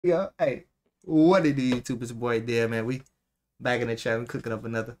Yeah, hey, what it is, YouTube? It's your boy there, man. We back in the chat and cooking up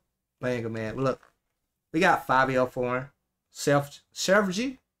another banger, man. Look, we got Fivio for Sheff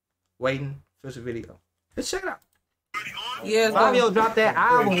G waiting for the video. Let's check it out. Yeah, Fivio dropped that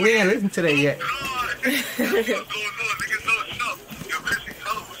album. We ain't listened to that yet.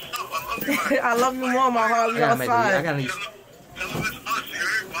 I love you more, my heart. We outside. I gotta need.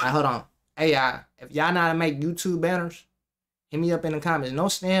 Alright, hold on. Hey, if y'all know how to make YouTube banners, hit me up in the comments. No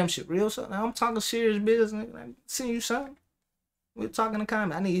scam shit, real stuff. Now I'm talking serious business. I send you something. We're talking in the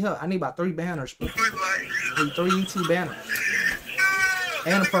comments. I need help. I need about 3 banners. 3 YouTube banners.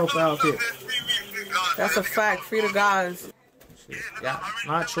 And a profile pic. That's a fact. Free the guys. Shit. Yeah,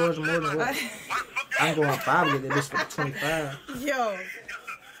 not charge more than what. I'm going 5 to get this for 25. Yo.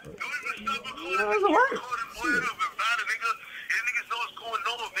 That's a work.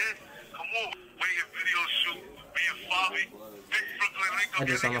 I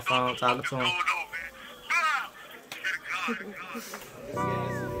just on the phone talking to him.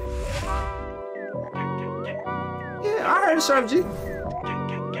 Yeah, I heard Sheff G.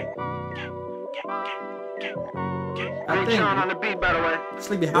 I think on the beat, by the way.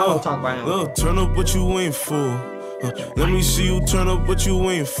 Sleepy Hollow talk about him. Look, turn up what you ain't for. Let me see you turn up what you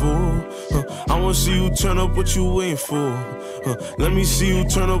ain't for. I wanna see you turn up what you ain't for. Let me see you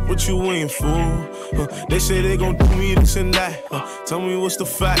turn up what you ain't for. They say they gon' do me this and that. Tell me what's the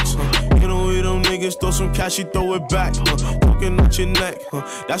facts. You know with them niggas throw some cash, you throw it back. Looking at your neck,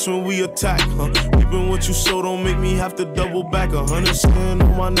 that's when we attack. Reaping what you sow don't make me have to double back. 100 skin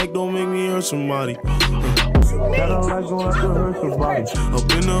on my neck don't make me hurt somebody. I don't like going to hurt somebody.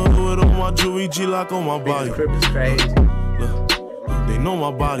 Up in the hood on my jewelry, G-lock on my body. They know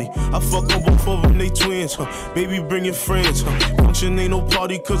my body. I fuck on both of them, they twins. Baby, bring your friends. Function ain't no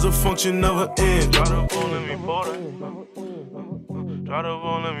party, cause the function never ends. Try to phone, let me pour that. Try to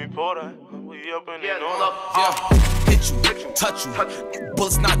phone, let me pour that. We up in the hit you, touch you.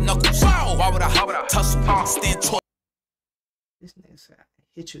 Bullets not knuckles. Why would I tussle? Stand tall. This nigga said, I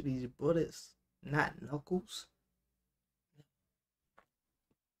hit you these bullets, not knuckles.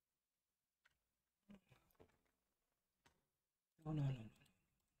 No.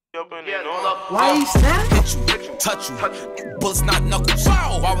 Why you snap? Hit you, touch you. Bullets not knuckles.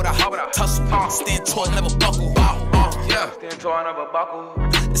 Why would I tussle? Stand tall, never buckle. Yeah, stand tall, never buckle.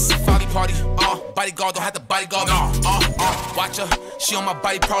 This is a Fivio party. Bodyguard don't have to bodyguard me. Watch her, she on my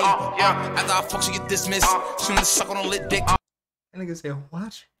body probably. After I fuck, she get dismissed. She wanna suck on a lit dick. That nigga said,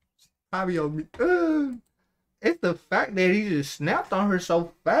 watch Fivio me. It's the fact that he just snapped on her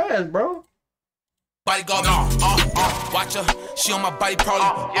so fast, bro. Bodyguard me, watch her, she on my body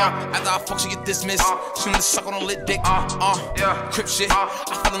probably. After I fuck, she get dismissed. She wanna suck on a lit dick. Crip shit, I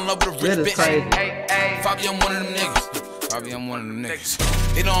fell in love with a rich bitch. Fivio, I'm one of them niggas. Fivio, I'm one of them niggas.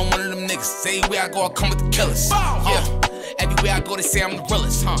 They know I'm one of them niggas. Say where I go, I come with the killers. Everywhere I go, they say I'm the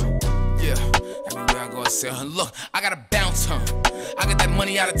realest, everywhere I go, I say, look, I gotta bounce, I got that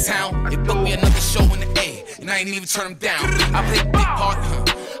money out of town. They booked me another show in the A, and I ain't even turn them down. I play big part,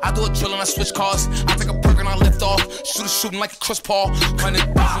 I do a drill and I switch cars. I take a perk and I lift off. Shooting like a Chris Paul.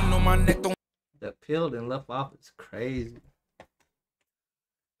 100,000 on my neck. Don't the pill and left off is crazy.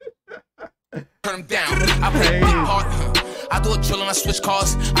 turn them down. I play big part, I do a drill and I switch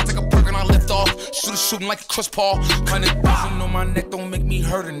cars. I take a perk and I lift off. Shooting like a Chris Paul. 100,000 on my neck don't make me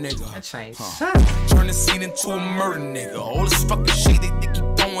hurt a nigga. That changed. Turn the scene into a murder nigga. All this fucking shit they think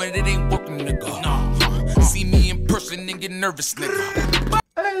you throwing, it ain't working, nigga. See me in person and get nervous, nigga.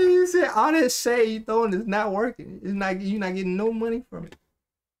 Hey, you said all that shade you throwing is not working. It's not, you're not getting no money from it.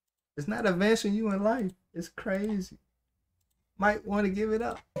 It's not advancing you in life. It's crazy. Might want to give it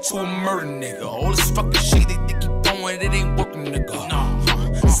up. To a murder nigga. All this fucking shit they think you throwing, it ain't working,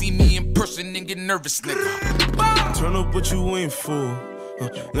 nigga. See me in person and get nervous, nigga. Turn up what you ain't for.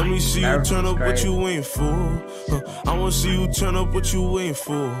 Let me see you turn up what you ain't for. I wanna see you turn up what you ain't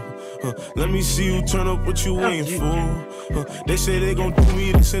for. Let me see you turn up what you ain't for. They say they gon' do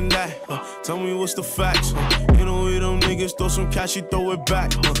me this and that. Tell me what's the facts. You know with them niggas throw some cash, you throw it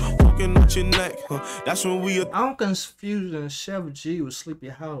back. Looking at your neck, that's when we. I'm confusing Sheff G with Sleepy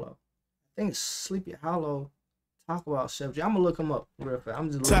Hollow. I think Sleepy Hollow talk about Sheff G. I'm gonna look him up real fast.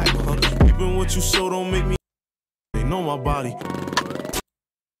 I'm just looking him up. Even what you sow don't make me. They know my body.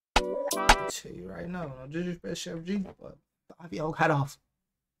 Tell you right now, no disrespect Sheff G, but Fivio cut off.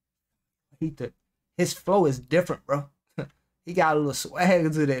 His flow is different, bro. He got a little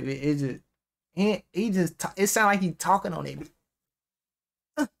swag to that. It sound like he talking on it.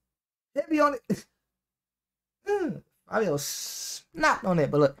 Heavy on it. Fivio snapped on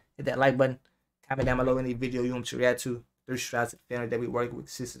it. But look, hit that like button. Comment down below any video you want to react to. 3 shout-outs to the family that we working with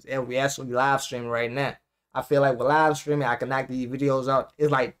sisters. And we actually live streaming right now. I feel like with live streaming, I can knock these videos out.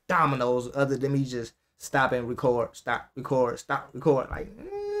 It's like dominoes, other than me just stop and record, stop, record, stop, record. Like,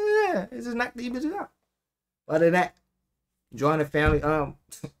 yeah, it's just knock these bitches out. Other than that, join the family. A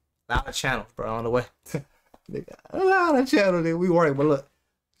lot of channels, bro, on the way. A lot of channels that we working. But look,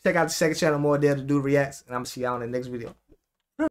 check out the second channel, more there to do reacts, and I'm gonna see y'all in the next video.